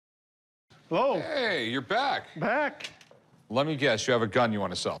Whoa. Hey, you're back. Back. Let me guess, you have a gun you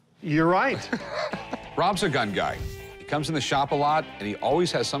want to sell. You're right. Rob's a gun guy. He comes in the shop a lot, and he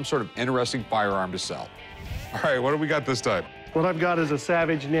always has some sort of interesting firearm to sell. All right, what do we got this time? What I've got is a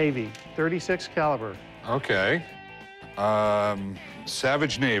Savage Navy, 36 caliber. Okay.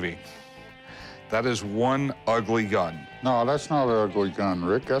 Savage Navy. That is one ugly gun. No, that's not an ugly gun,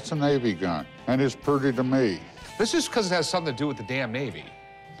 Rick. That's a Navy gun, and it's pretty to me. This is because it has something to do with the damn Navy.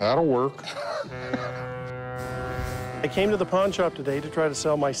 That'll work. I came to the pawn shop today to try to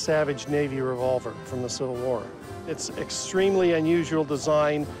sell my Savage Navy revolver from the Civil War. It's extremely unusual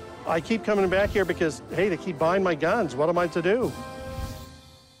design. I keep coming back here because, hey, they keep buying my guns. What am I to do?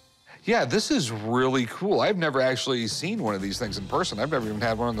 Yeah, this is really cool. I've never actually seen one of these things in person. I've never even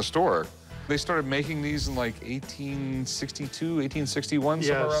had one in the store. They started making these in like 1862, 1861,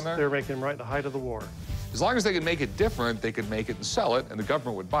 somewhere around there? Yes, they were making them right at the height of the war. As long as they could make it different, they could make it and sell it, and the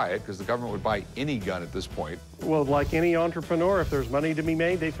government would buy it, because the government would buy any gun at this point. Well, like any entrepreneur, if there's money to be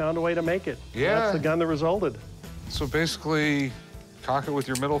made, they found a way to make it. Yeah. That's the gun that resulted. So basically, cock it with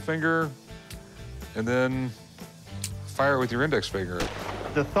your middle finger, and then fire it with your index finger.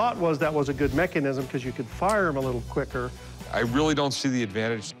 The thought was that was a good mechanism because you could fire them a little quicker. I really don't see the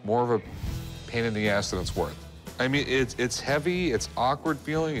advantage. More of a pain in the ass than it's worth. I mean, it's heavy, it's awkward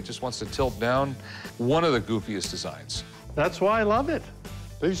feeling, it just wants to tilt down. One of the goofiest designs. That's why I love it.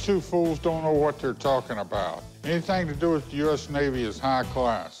 These two fools don't know what they're talking about. Anything to do with the U.S. Navy is high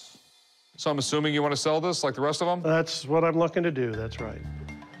class. So I'm assuming you want to sell this like the rest of them? That's what I'm looking to do, that's right.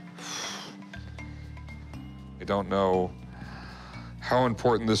 I don't know how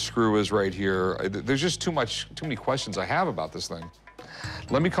important this screw is right here. There's just too many questions I have about this thing.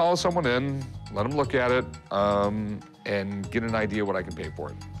 Let me call someone in, let them look at it, and get an idea what I can pay for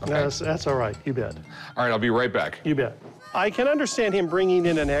it. Okay? That's all right, you bet. All right, I'll be right back. You bet. I can understand him bringing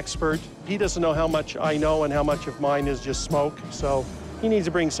in an expert. He doesn't know how much I know and how much of mine is just smoke, so he needs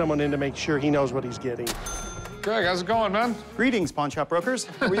to bring someone in to make sure he knows what he's getting. Greg, how's it going, man? Greetings, pawn shop brokers.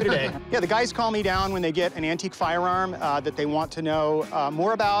 How are you today? Yeah, the guys call me down when they get an antique firearm that they want to know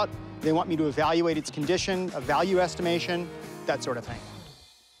more about. They want me to evaluate its condition, a value estimation, that sort of thing.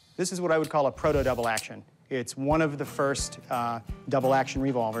 This is what I would call a proto-double action. It's one of the first double action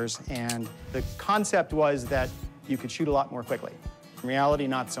revolvers, and the concept was that you could shoot a lot more quickly. In reality,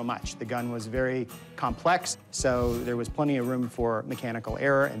 not so much. The gun was very complex, so there was plenty of room for mechanical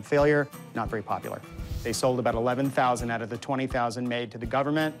error and failure. Not very popular. They sold about 11,000 out of the 20,000 made to the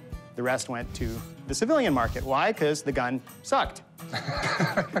government. The rest went to the civilian market. Why? Because the gun sucked.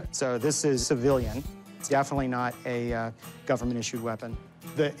 So this is civilian. It's definitely not a government-issued weapon.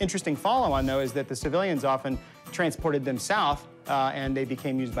 The interesting follow-on, though, is that the civilians often transported them south, and they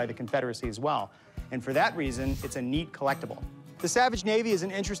became used by the Confederacy as well. And for that reason, it's a neat collectible. The Savage Navy is an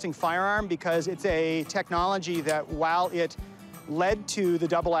interesting firearm because it's a technology that, while it led to the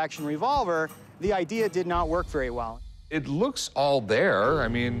double-action revolver, the idea did not work very well. It looks all there. I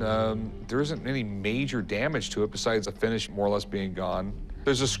mean, there isn't any major damage to it besides the finish more or less being gone.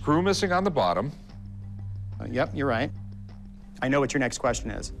 There's a screw missing on the bottom. Yep, you're right. I know what your next question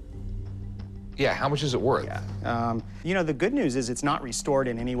is. Yeah, how much is it worth? Yeah. You know, the good news is it's not restored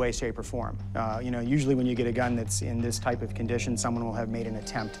in any way, shape, or form. You know, usually when you get a gun that's in this type of condition, someone will have made an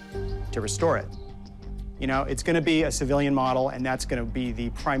attempt to restore it. You know, it's going to be a civilian model, and that's going to be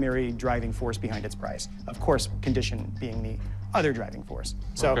the primary driving force behind its price. Of course, condition being the other driving force.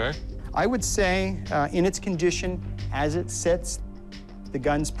 So okay. I would say in its condition, as it sits, the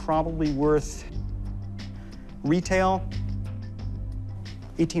gun's probably worth retail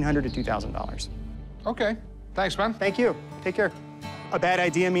 $1,800 to $2,000. Okay, thanks, man. Thank you. Take care. A bad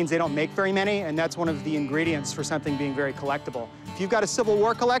idea means they don't make very many, and that's one of the ingredients for something being very collectible. If you've got a Civil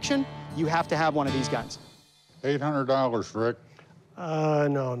War collection, you have to have one of these guns. $800, Rick.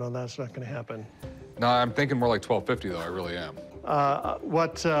 No, that's not going to happen. No, I'm thinking more like $1,250, though. I really am.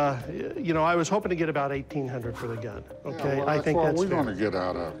 You know, I was hoping to get about $1,800 for the gun. Okay, Yeah, well, I think what that's we're fair. going to get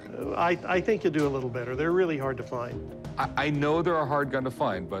out of it. I think you'll do a little better. They're really hard to find. I know they're a hard gun to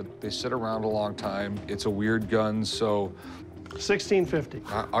find, but they sit around a long time. It's a weird gun, so $1,650.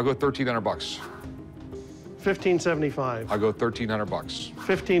 I'll go $1,300 bucks. $1,575. I'll go $1,300 bucks.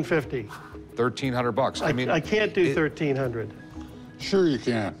 $1,550. $1,300 bucks. I mean, I can't do $1,300. Sure you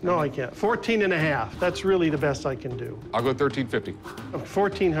can. No, I can't. 14 and a half. That's really the best I can do. I'll go $1,350.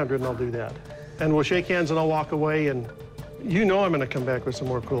 1,400 and I'll do that. And we'll shake hands and I'll walk away, and you know I'm going to come back with some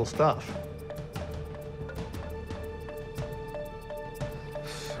more cool stuff.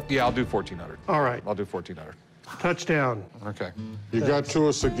 Yeah, I'll do $1,400. All right. I'll do $1,400. Touchdown. Okay. You got to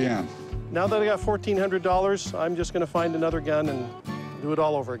us again. Now that I got $1,400, I'm just going to find another gun and do it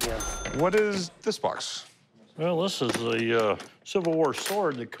all over again. What is this box? Well, this is a Civil War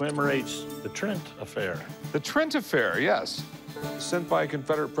sword that commemorates the Trent affair. The Trent affair, yes. Sent by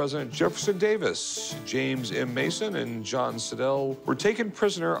Confederate President Jefferson Davis. James M. Mason and John Slidell were taken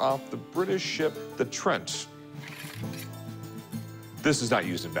prisoner off the British ship, the Trent. This is not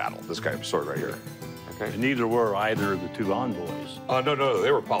used in battle, this kind of sword right here. Okay. And neither were either of the two envoys. No,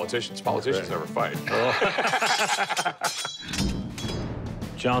 they were politicians. Politicians never fight.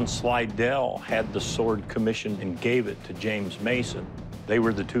 John Slidell had the sword commissioned and gave it to James Mason. They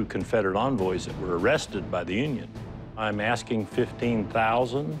were the two Confederate envoys that were arrested by the Union. I'm asking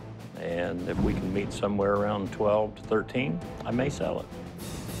 $15,000, and if we can meet somewhere around 12 to 13, I may sell it.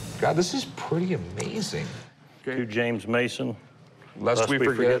 God, this is pretty amazing. To James Mason, Lest we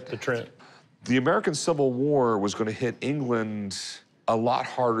forget the Trent. The American Civil War was going to hit England a lot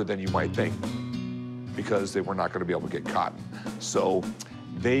harder than you might think because they were not going to be able to get cotton. So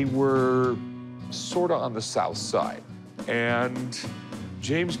they were sort of on the south side. And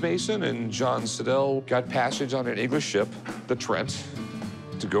James Mason and John Slidell got passage on an English ship, the Trent,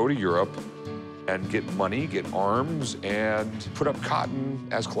 to go to Europe and get money, get arms, and put up cotton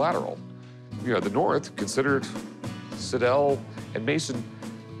as collateral. You know, the North considered Slidell and Mason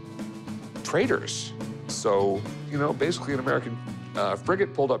traitors. So, you know, basically an American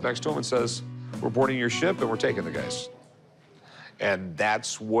frigate pulled up next to him and says, "We're boarding your ship and we're taking the guys." And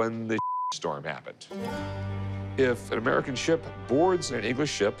that's when the storm happened. If an American ship boards an English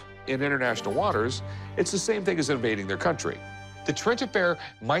ship in international waters, it's the same thing as invading their country. The Trent affair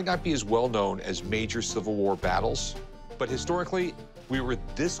might not be as well known as major Civil War battles, but historically, we were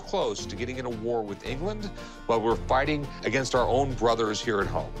this close to getting in a war with England while we were fighting against our own brothers here at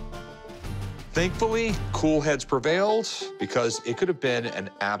home. Thankfully, cool heads prevailed because it could have been an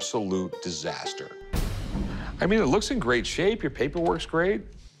absolute disaster. I mean, it looks in great shape. Your paperwork's great.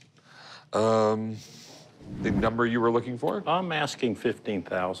 The number you were looking for? I'm asking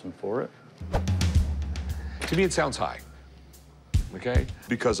 $15,000 for it. To me, it sounds high, okay?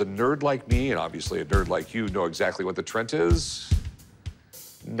 Because a nerd like me, and obviously a nerd like you, know exactly what the Trent is.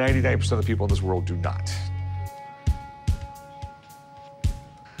 99% of the people in this world do not.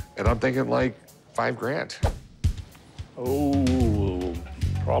 And I'm thinking like $5 grand. Oh,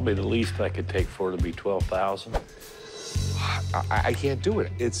 probably the least I could take for it would be $12,000. I can't do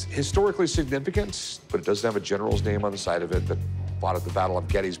it. It's historically significant, but it doesn't have a general's name on the side of it that fought at the Battle of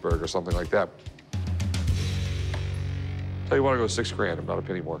Gettysburg or something like that. Tell you what, I go $6 grand. I'm not a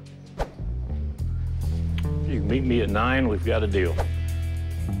penny more. You can meet me at 9. We've got a deal.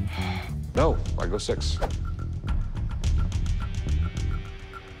 No, I go 6.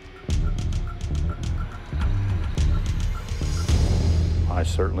 I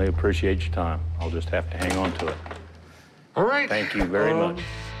certainly appreciate your time. I'll just have to hang on to it. All right. Thank you very much.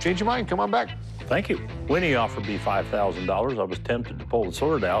 Change your mind. Come on back. Thank you. When he offered me $5,000, I was tempted to pull the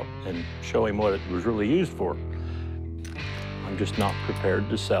sword out and show him what it was really used for. I'm just not prepared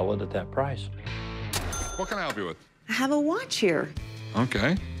to sell it at that price. What can I help you with? I have a watch here.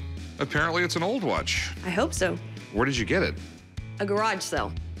 Okay. Apparently it's an old watch. I hope so. Where did you get it? A garage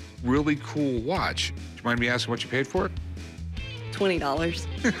sale. Really cool watch. Do you mind me asking what you paid for it? $20.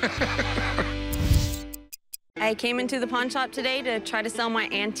 I came into the pawn shop today to try to sell my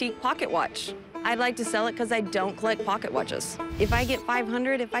antique pocket watch. I'd like to sell it because I don't collect pocket watches. If I get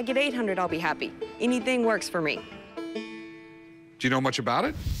 $500, if I get $800, I'll be happy. Anything works for me. Do you know much about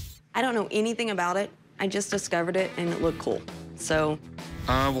it? I don't know anything about it. I just discovered it and it looked cool. So.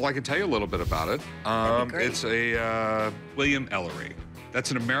 Well, I can tell you a little bit about it. That'd be great. It's a William Ellery.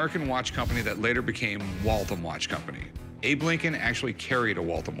 That's an American watch company that later became Waltham Watch Company. Abe Lincoln actually carried a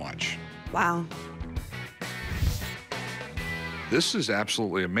Waltham watch. Wow. This is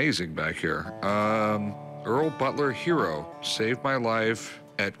absolutely amazing back here. Earl Butler Hero saved my life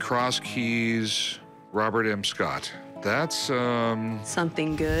at Cross Keys, Robert M. Scott. That's,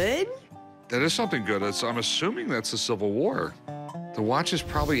 Something good? that is something good. I'm assuming that's the Civil War. The watch is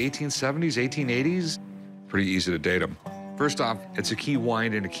probably 1870s, 1880s. Pretty easy to date them. First off, it's a key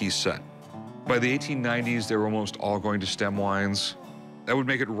wind and a key set. By the 1890s, they were almost all going to stem winds. That would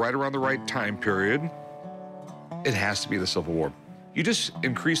make it right around the right time period. It has to be the Civil War. You just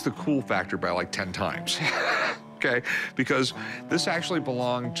increase the cool factor by like 10 times, okay? Because this actually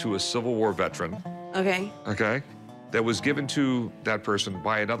belonged to a Civil War veteran, Okay. okay? That was given to that person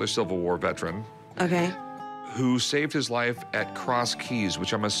by another Civil War veteran Okay. who saved his life at Cross Keys,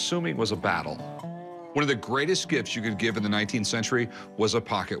 which I'm assuming was a battle. One of the greatest gifts you could give in the 19th century was a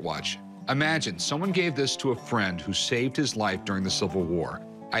pocket watch. Imagine someone gave this to a friend who saved his life during the Civil War.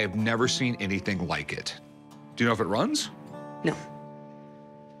 I have never seen anything like it. Do you know if it runs? No.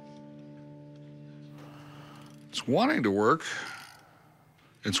 It's wanting to work.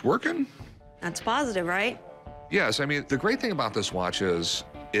 It's working. That's positive, right? Yes, I mean, the great thing about this watch is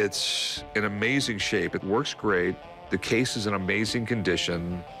it's in amazing shape. It works great. The case is in amazing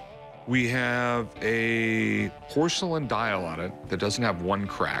condition. We have a porcelain dial on it that doesn't have one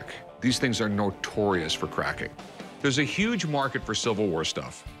crack. These things are notorious for cracking. There's a huge market for Civil War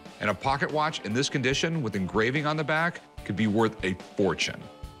stuff, and a pocket watch in this condition with engraving on the back could be worth a fortune.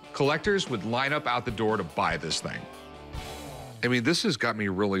 Collectors would line up out the door to buy this thing. I mean, this has got me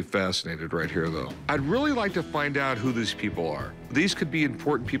really fascinated right here, though. I'd really like to find out who these people are. These could be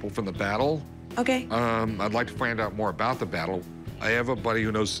important people from the battle. Okay. I'd like to find out more about the battle. I have a buddy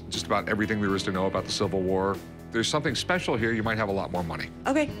who knows just about everything there is to know about the Civil War. There's something special here. You might have a lot more money.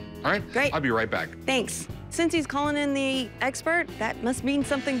 Okay. All right? Great. I'll be right back. Thanks. Since he's calling in the expert, that must mean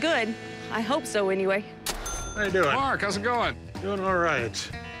something good. I hope so, anyway. How you doing? Mark, how's it going? Doing all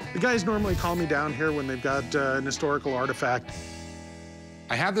right. The guys normally call me down here when they've got an historical artifact.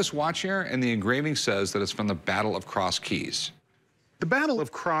 I have this watch here, and the engraving says that it's from the Battle of Cross Keys. The Battle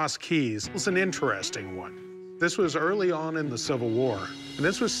of Cross Keys was an interesting one. This was early on in the Civil War, and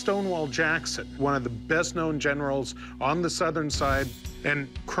this was Stonewall Jackson, one of the best-known generals on the southern side, and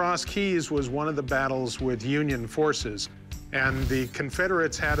Cross Keys was one of the battles with Union forces, and the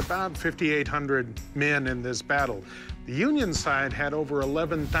Confederates had about 5,800 men in this battle. The Union side had over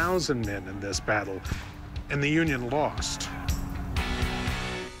 11,000 men in this battle, and the Union lost.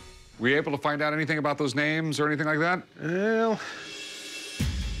 Were you able to find out anything about those names or anything like that? Well,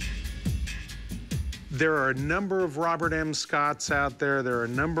 there are a number of Robert M. Scotts out there. There are a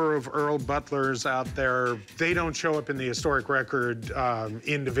number of Earl Butlers out there. They don't show up in the historic record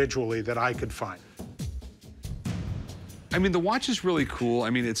individually that I could find. I mean, the watch is really cool. I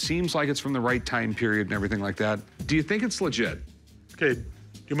mean, it seems like it's from the right time period and everything like that. Do you think it's legit? Okay, do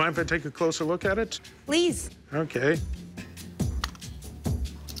you mind if I take a closer look at it? Please. Okay.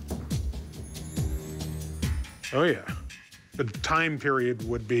 Oh, yeah. The time period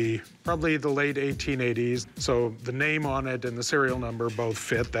would be probably the late 1880s, so the name on it and the serial number both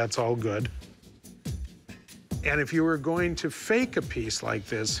fit. That's all good. And if you were going to fake a piece like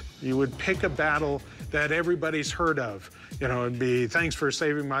this, you would pick a battle that everybody's heard of. You know, it'd be, thanks for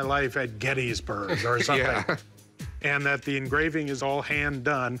saving my life at Gettysburg or something. Yeah. And that the engraving is all hand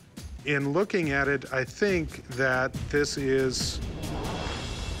done. In looking at it, I think that this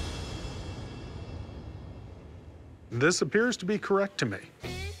appears to be correct to me.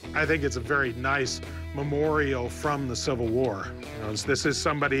 I think it's a very nice memorial from the Civil War. You know, this is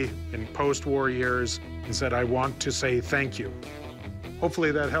somebody in post-war years and said, I want to say thank you.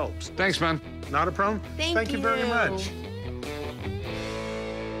 Hopefully that helps. Thanks, man. Not a problem. Thank you very much.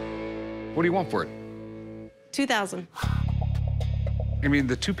 What do you want for it? 2,000. I mean,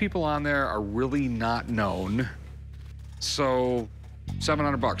 the two people on there are really not known. So,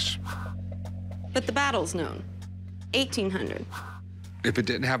 $700. But the battle's known. 1,800. If it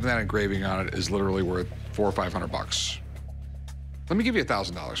didn't have that engraving on it, is literally worth $400 or $500. Let me give you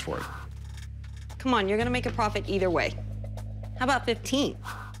 $1,000 for it. Come on, you're gonna make a profit either way. How about 15?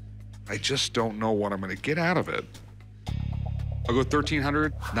 I just don't know what I'm gonna get out of it. I'll go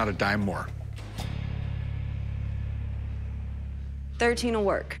 1,300, not a dime more. 13 will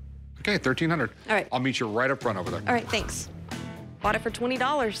work. Okay, 1,300. All right. I'll meet you right up front over there. All right, thanks. Bought it for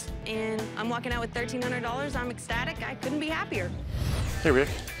 $20, and I'm walking out with $1,300. I'm ecstatic. I couldn't be happier. Hey, Rick.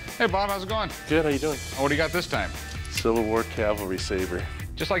 Hey, Bob, how's it going? Good, how you doing? Oh, what do you got this time? Civil War Cavalry Saber.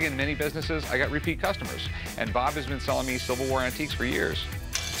 Just like in many businesses, I got repeat customers. And Bob has been selling me Civil War antiques for years.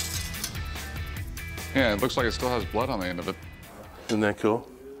 Yeah, it looks like it still has blood on the end of it. Isn't that cool?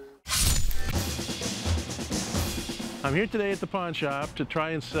 I'm here today at the pawn shop to try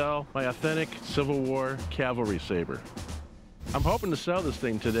and sell my authentic Civil War Cavalry Saber. I'm hoping to sell this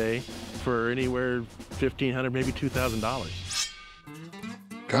thing today for anywhere $1,500, maybe $2,000.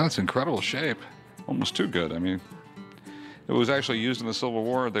 God, it's incredible shape. Almost too good. I mean, if it was actually used in the Civil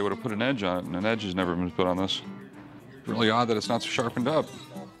War, they would have put an edge on it, and an edge has never been put on this. Really odd that it's not sharpened up.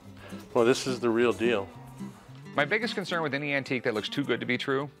 Well, this is the real deal. My biggest concern with any antique that looks too good to be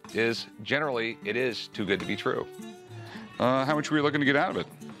true is generally it is too good to be true. How much were you looking to get out of it?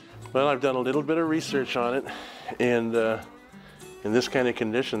 Well, I've done a little bit of research on it, and in this kind of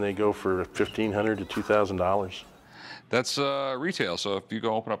condition, they go for $1,500 to $2,000. That's retail, so if you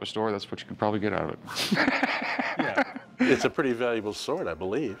go open up a store, that's what you can probably get out of it. Yeah. It's a pretty valuable sword, I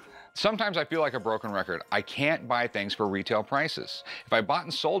believe. Sometimes I feel like a broken record. I can't buy things for retail prices. If I bought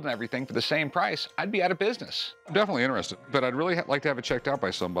and sold and everything for the same price, I'd be out of business. I'm definitely interested, but I'd really like to have it checked out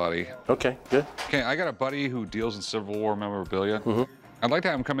by somebody. Okay, good. Okay, I got a buddy who deals in Civil War memorabilia. I'd like to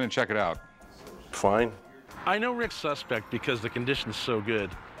have him come in and check it out. Fine. I know Rick's suspect because the condition's so good.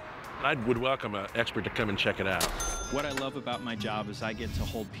 I would welcome an expert to come and check it out. What I love about my job is I get to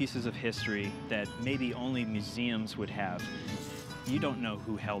hold pieces of history that maybe only museums would have. You don't know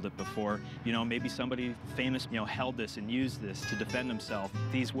who held it before. You know, maybe somebody famous, held this and used this to defend himself.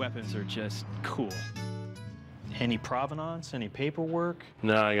 These weapons are just cool. Any provenance, any paperwork?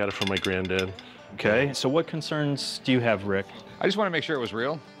 No, I got it from my granddad. Okay, so what concerns do you have, Rick? I just want to make sure it was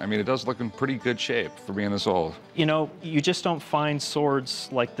real. I mean, it does look in pretty good shape for being this old. You know, you just don't find swords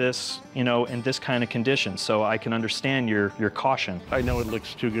like this, in this kind of condition, so I can understand your caution. I know it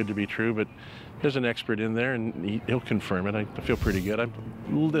looks too good to be true, but there's an expert in there, and he'll confirm it. I feel pretty good. I'm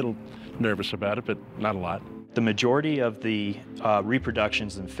a little nervous about it, but not a lot. The majority of the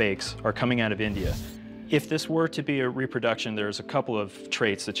reproductions and fakes are coming out of India. If this were to be a reproduction, there's a couple of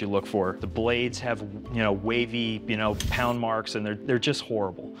traits that you look for. The blades have, wavy, pound marks, and they're just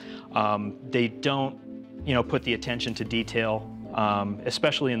horrible. They don't, put the attention to detail,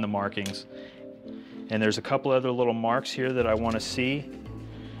 especially in the markings. And there's a couple other little marks here that I want to see.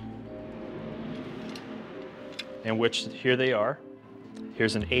 And which, here they are.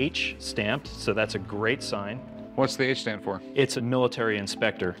 Here's an H stamped, so that's a great sign. What's the H stand for? It's a military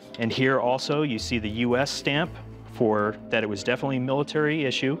inspector. And here also you see the US stamp for that it was definitely military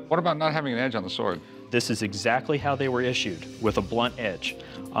issue. What about not having an edge on the sword? This is exactly how they were issued, with a blunt edge.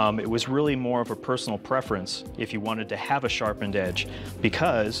 It was really more of a personal preference if you wanted to have a sharpened edge,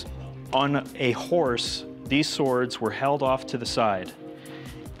 because on a horse, these swords were held off to the side.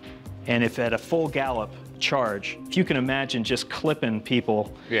 And if at a full gallop charge, if you can imagine just clipping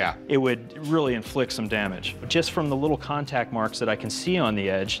people, it would really inflict some damage. Just from the little contact marks that I can see on the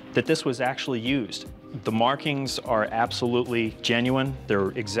edge, that this was actually used. The markings are absolutely genuine. They're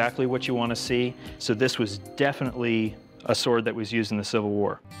exactly what you want to see. So this was definitely a sword that was used in the Civil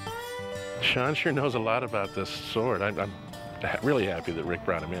War. Sean sure knows a lot about this sword. I'm really happy that Rick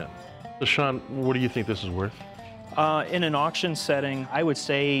brought him in. So Sean, what do you think this is worth? In an auction setting, I would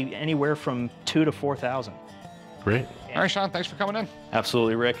say anywhere from $2,000 to $4,000. Great. All right, Sean, thanks for coming in.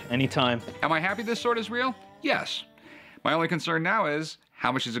 Absolutely, Rick. Anytime. Am I happy this sword is real? Yes. My only concern now is,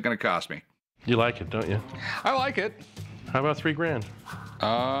 how much is it going to cost me? You like it, don't you? I like it. How about $3,000?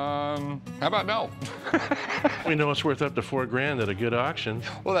 How about no? We know it's worth up to $4,000 at a good auction.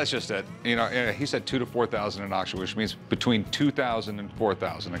 Well, that's just it. He said $2,000 to $4,000 in an auction, which means between $2,000 and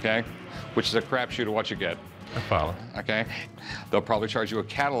 $4,000, okay? Which is a crapshoot of what you get. I follow. Okay? They'll probably charge you a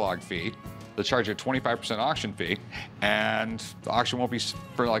catalog fee. They'll charge you a 25% auction fee, and the auction won't be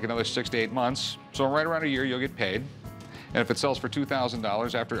for like another 6 to 8 months. So right around a year, you'll get paid. And if it sells for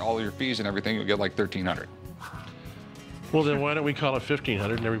 $2,000 after all your fees and everything, you'll get like $1,300. Well, then why don't we call it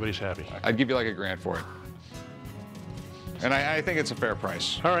 $1,500 and everybody's happy? I'd give you like $1,000 for it. And I think it's a fair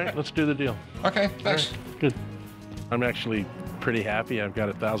price. All right, let's do the deal. Okay, thanks. Right, good. I'm actually pretty happy. I've got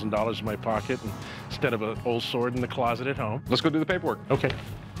 $1,000 in my pocket instead of an old sword in the closet at home. Let's go do the paperwork. Okay.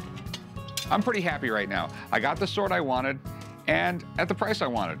 I'm pretty happy right now. I got the sword I wanted and at the price I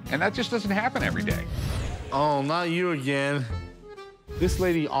wanted. And that just doesn't happen every day. Oh, not you again. This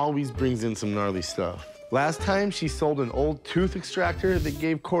lady always brings in some gnarly stuff. Last time, she sold an old tooth extractor that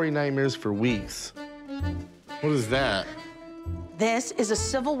gave Corey nightmares for weeks. What is that? This is a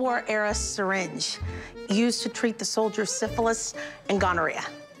Civil War era syringe used to treat the soldiers' syphilis and gonorrhea.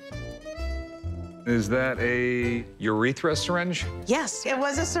 Is that a urethra syringe? Yes, it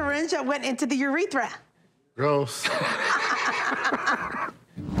was a syringe that went into the urethra. Gross.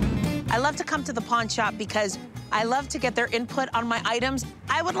 I love to come to the pawn shop because I love to get their input on my items.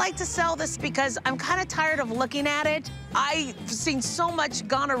 I would like to sell this because I'm kind of tired of looking at it. I've seen so much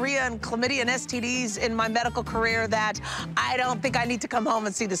gonorrhea and chlamydia and STDs in my medical career that I don't think I need to come home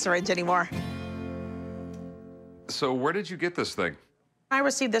and see the syringe anymore. So where did you get this thing? I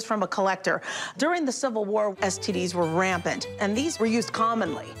received this from a collector. During the Civil War, STDs were rampant, and these were used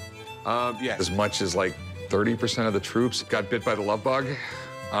commonly. Yeah, as much as like 30% of the troops got bit by the love bug.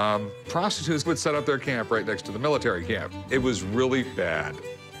 Prostitutes would set up their camp right next to the military camp. It was really bad.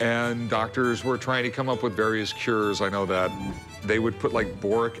 And doctors were trying to come up with various cures. I know that. They would put like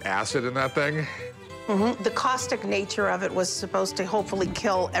boric acid in that thing. Mm-hmm. The caustic nature of it was supposed to hopefully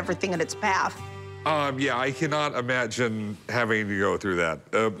kill everything in its path. Yeah, I cannot imagine having to go through that.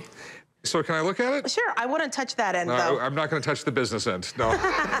 So can I look at it? Sure, I wouldn't touch that end, though. I'm not going to touch the business end, no.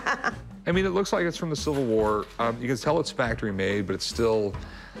 I mean, it looks like it's from the Civil War. You can tell it's factory made, but it's still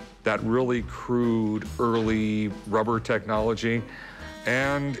that really crude, early rubber technology.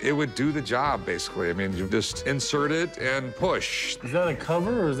 And it would do the job, basically. I mean, you just insert it and push. Is that a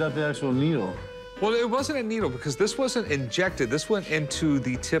cover or is that the actual needle? Well, it wasn't a needle because this wasn't injected. This went into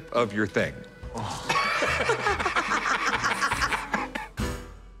the tip of your thing. Oh.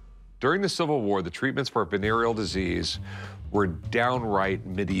 During the Civil War, the treatments for venereal disease were downright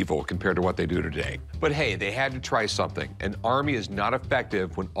medieval compared to what they do today. But hey, they had to try something. An army is not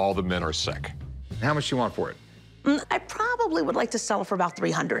effective when all the men are sick. How much do you want for it? I probably would like to sell it for about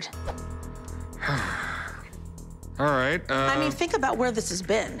 300. All right. I mean, think about where this has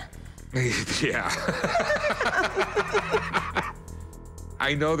been. Yeah.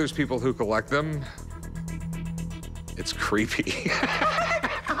 I know there's people who collect them. It's creepy.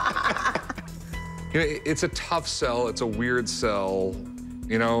 You know, it's a tough sell. It's a weird sell.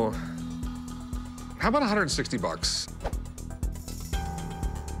 You know, how about 160 bucks?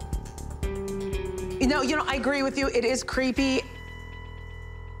 You know, I agree with you. It is creepy.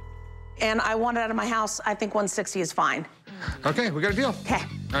 And I want it out of my house. I think 160 is fine. Okay, we got a deal. Okay.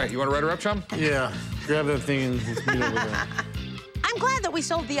 All right, you want to write her up, chum? Yeah, grab that thing and let's meet over there. I'm glad that we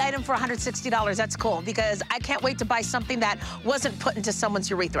sold the item for $160. That's cool, because I can't wait to buy something that wasn't put into someone's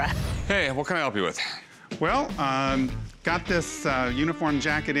urethra. Hey, what can I help you with? Well, got this uniform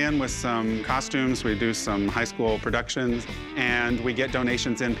jacket in with some costumes. We do some high school productions, and we get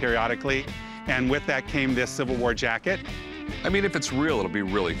donations in periodically. And with that came this Civil War jacket. I mean, if it's real, it'll be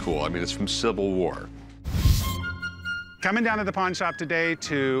really cool. I mean, it's from Civil War. Coming down to the pawn shop today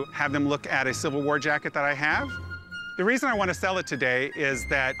to have them look at a Civil War jacket that I have. The reason I want to sell it today is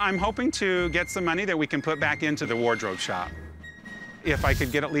that I'm hoping to get some money that we can put back into the wardrobe shop. If I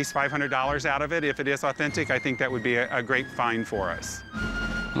could get at least $500 out of it, if it is authentic, I think that would be a great find for us.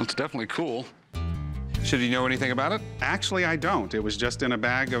 Well, it's definitely cool. Should you know anything about it? Actually, I don't. It was just in a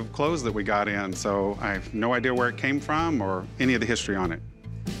bag of clothes that we got in, so I have no idea where it came from or any of the history on it.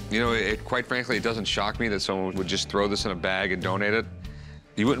 You know, quite frankly, it doesn't shock me that someone would just throw this in a bag and donate it.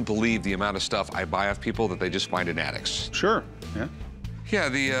 You wouldn't believe the amount of stuff I buy off people that they just find in attics. Sure, yeah. Yeah,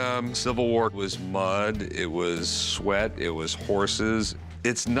 the Civil War was mud, it was sweat, it was horses.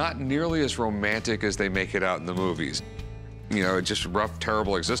 It's not nearly as romantic as they make it out in the movies. You know, just rough,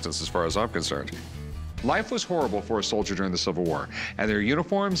 terrible existence as far as I'm concerned. Life was horrible for a soldier during the Civil War, and their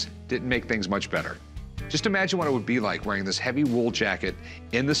uniforms didn't make things much better. Just imagine what it would be like wearing this heavy wool jacket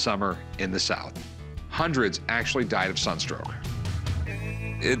in the summer in the South. Hundreds actually died of sunstroke.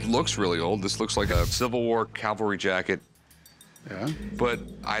 It looks really old. This looks like a Civil War cavalry jacket. Yeah. But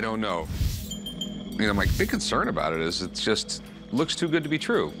I don't know. You know, my big concern about it is it just looks too good to be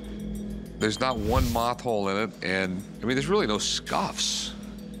true. There's not one moth hole in it, and I mean, there's really no scuffs.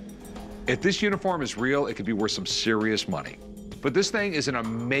 If this uniform is real, it could be worth some serious money. But this thing is in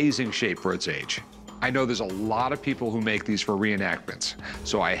amazing shape for its age. I know there's a lot of people who make these for reenactments,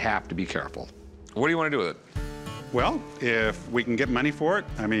 so I have to be careful. What do you want to do with it? Well, if we can get money for it,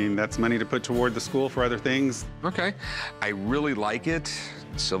 I mean, that's money to put toward the school for other things. Okay. I really like it.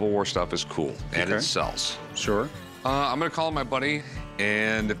 Civil War stuff is cool, and it sells. Sure. I'm going to call my buddy,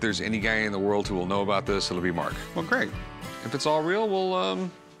 and if there's any guy in the world who will know about this, it'll be Mark. Well, great. If it's all real, we'll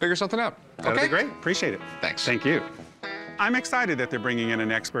figure something out. That'd be great. Appreciate it. Thanks. Thank you. I'm excited that they're bringing in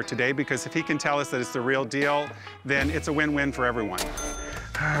an expert today, because if he can tell us that it's the real deal, then it's a win-win for everyone.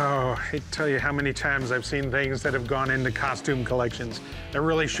 Oh, I hate to tell you how many times I've seen things that have gone into costume collections that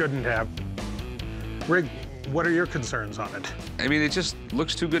really shouldn't have. Rick, what are your concerns on it? I mean, it just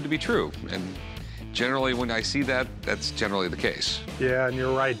looks too good to be true. And generally, when I see that, that's generally the case. Yeah, and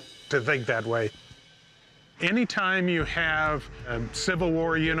you're right to think that way. Anytime you have a Civil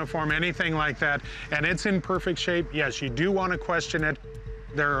War uniform, anything like that, and it's in perfect shape, yes, you do want to question it.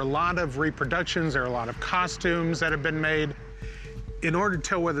 There are a lot of reproductions, there are a lot of costumes that have been made. In order to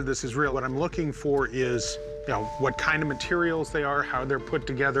tell whether this is real, what I'm looking for is, you know, what kind of materials they are, how they're put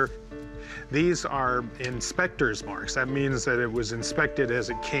together. These are inspector's marks. That means that it was inspected as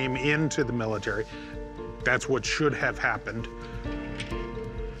it came into the military. That's what should have happened.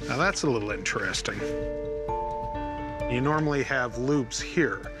 Now that's a little interesting. You normally have loops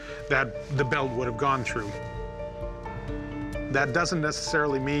here that the belt would have gone through. That doesn't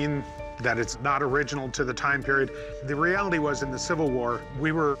necessarily mean that it's not original to the time period. The reality was, in the Civil War,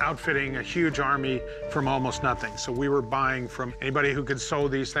 we were outfitting a huge army from almost nothing. So we were buying from anybody who could sew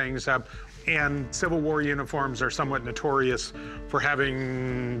these things up. And Civil War uniforms are somewhat notorious for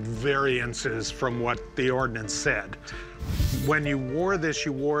having variances from what the ordinance said. When you wore this,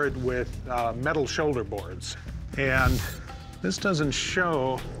 you wore it with metal shoulder boards. And this doesn't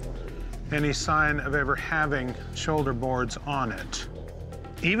show any sign of ever having shoulder boards on it.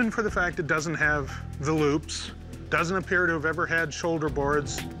 Even for the fact it doesn't have the loops, doesn't appear to have ever had shoulder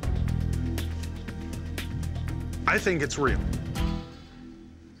boards, I think it's real.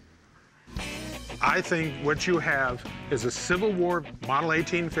 I think what you have is a Civil War Model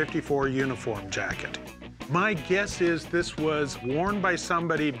 1854 uniform jacket. My guess is this was worn by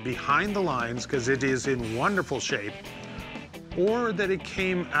somebody behind the lines because it is in wonderful shape, or that it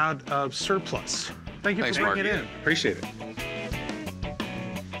came out of surplus. Thank you for bringing it in. Appreciate it.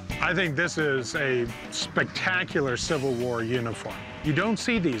 I think this is a spectacular Civil War uniform. You don't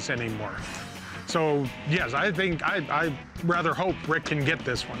see these anymore. So, yes, I rather hope Rick can get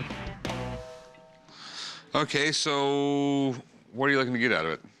this one. Okay, so what are you looking to get out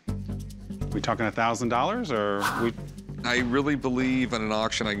of it? We talking $1,000 or we? I really believe in an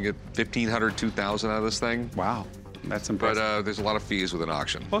auction I can get $1,500, $2,000 out of this thing. Wow, that's impressive. But there's a lot of fees with an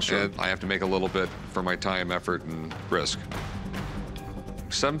auction. Well, sure. And I have to make a little bit for my time, effort, and risk.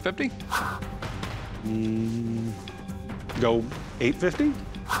 $750? Go $850?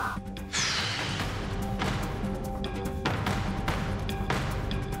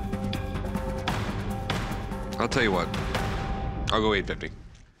 I'll tell you what. I'll go $850.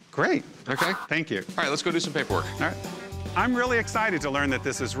 Great. Okay. Thank you. All right, let's go do some paperwork. All right. I'm really excited to learn that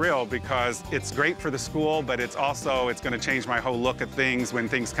this is real because it's great for the school, but it's going to change my whole look at things when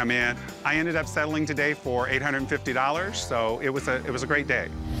things come in. I ended up settling today for $850, so it was a great day.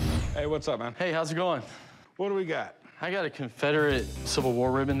 Hey, what's up, man? Hey, how's it going? What do we got? I got a Confederate Civil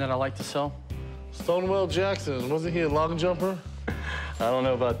War ribbon that I like to sell. Stonewall Jackson, wasn't he a long jumper? I don't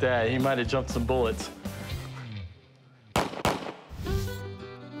know about that. He might have jumped some bullets.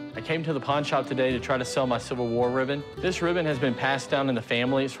 I came to the pawn shop today to try to sell my Civil War ribbon. This ribbon has been passed down in the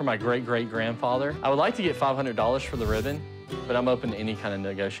family. It's from my great-great-grandfather. I would like to get $500 for the ribbon, but I'm open to any kind of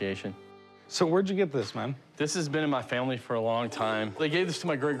negotiation. So where'd you get this, man? This has been in my family for a long time. They gave this to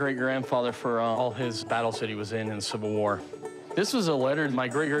my great-great-grandfather for all his battles that he was in the Civil War. This was a letter my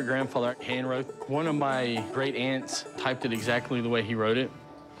great-great-grandfather handwrote. One of my great-aunts typed it exactly the way he wrote it.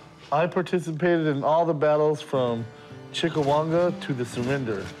 I participated in all the battles from Chickamauga to the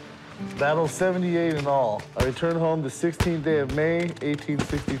surrender. Battle 78 in all. I returned home the 16th day of May,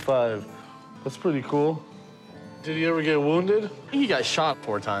 1865. That's pretty cool. Did he ever get wounded? He got shot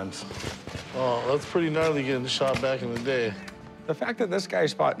 4 times. Oh, that's pretty gnarly getting shot back in the day. The fact that this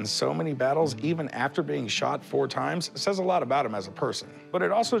guy's fought in so many battles, even after being shot 4 times, says a lot about him as a person. But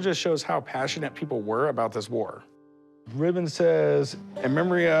it also just shows how passionate people were about this war. Ribbon says, in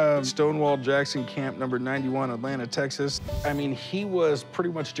memory of Stonewall Jackson, Camp number 91, Atlanta, Texas. I mean, he was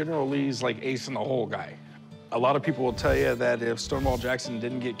pretty much General Lee's like ace in the hole guy. A lot of people will tell you that if Stonewall Jackson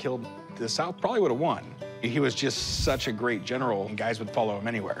didn't get killed, the South probably would have won. He was just such a great general, and guys would follow him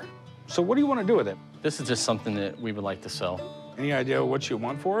anywhere. So what do you want to do with it? This is just something that we would like to sell. Any idea what you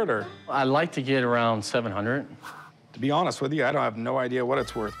want for it, or? I'd like to get around $700. To be honest with you, I have no idea what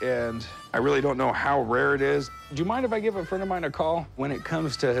it's worth, and I really don't know how rare it is. Do you mind if I give a friend of mine a call? When it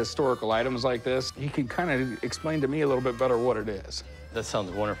comes to historical items like this, he can kind of explain to me a little bit better what it is. That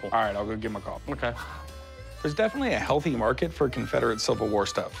sounds wonderful. All right, I'll go give him a call. Okay. There's definitely a healthy market for Confederate Civil War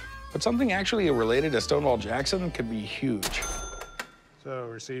stuff, but something actually related to Stonewall Jackson could be huge. So,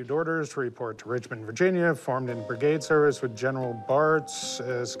 received orders to report to Richmond, Virginia, formed in brigade service with General Bartz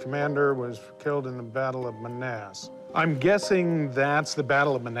as commander, was killed in the Battle of Manassas. I'm guessing that's the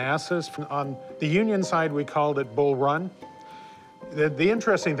Battle of Manassas. On the Union side, we called it Bull Run. The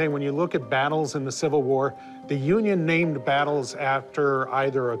interesting thing, when you look at battles in the Civil War, the Union named battles after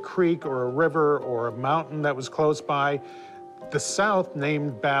either a creek or a river or a mountain that was close by. The South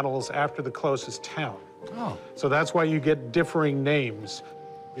named battles after the closest town. Oh. So that's why you get differing names.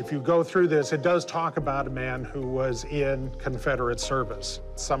 If you go through this, it does talk about a man who was in Confederate service,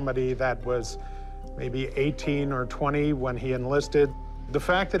 somebody that was maybe 18 or 20 when he enlisted. The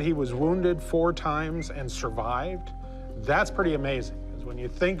fact that he was wounded 4 times and survived, that's pretty amazing. Because when you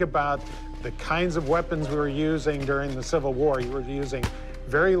think about the kinds of weapons we were using during the Civil War, you were using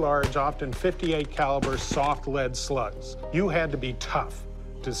very large, often 58 caliber soft lead slugs. You had to be tough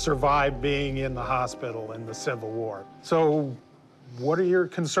to survive being in the hospital in the Civil War. So what are your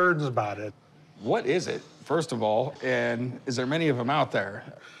concerns about it? What is it, first of all, and is there many of them out there?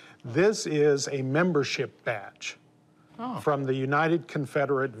 This is a membership badge from the United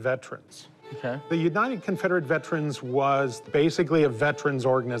Confederate Veterans. Okay. The United Confederate Veterans was basically a veterans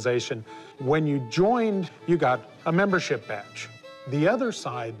organization. When you joined, you got a membership badge. The other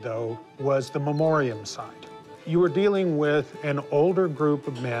side, though, was the memoriam side. You were dealing with an older group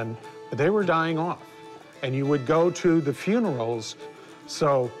of men, but they were dying off. And you would go to the funerals,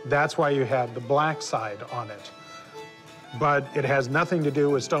 so that's why you had the black side on it. But it has nothing to do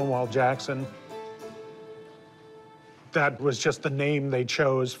with Stonewall Jackson. That was just the name they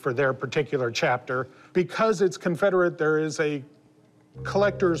chose for their particular chapter. Because it's Confederate, there is a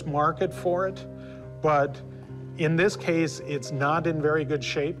collector's market for it, but In this case, it's not in very good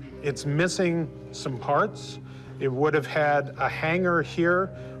shape. It's missing some parts. It would have had a hanger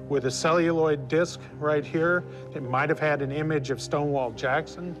here with a celluloid disc right here. It might have had an image of Stonewall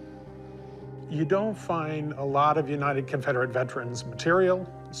Jackson. You don't find a lot of United Confederate Veterans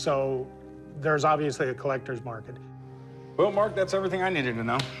material, so there's obviously a collector's market. Well, Mark, that's everything I needed to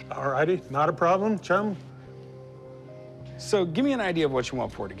know. All righty, not a problem, chum. So give me an idea of what you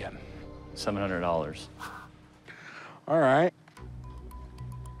want for it again. $700. All right.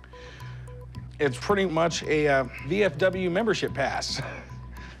 It's pretty much a VFW membership pass.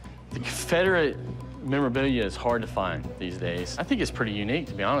 The Confederate memorabilia is hard to find these days. I think it's pretty unique,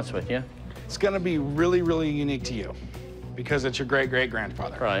 to be honest with you. It's gonna be really, really unique to you because it's your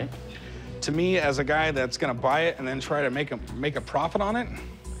great-great-grandfather. Right. To me, as a guy that's gonna buy it and then try to make a profit on it,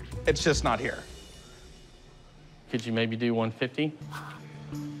 it's just not here. Could you maybe do 150?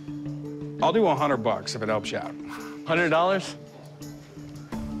 I'll do $100 if it helps you out. $100?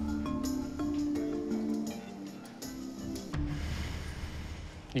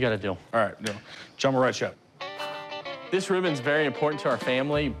 You got a deal. All right, deal. Jump right shut. This ribbon's very important to our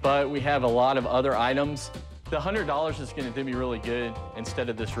family, but we have a lot of other items. The $100 is gonna do me really good instead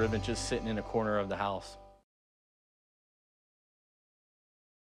of this ribbon just sitting in a corner of the house.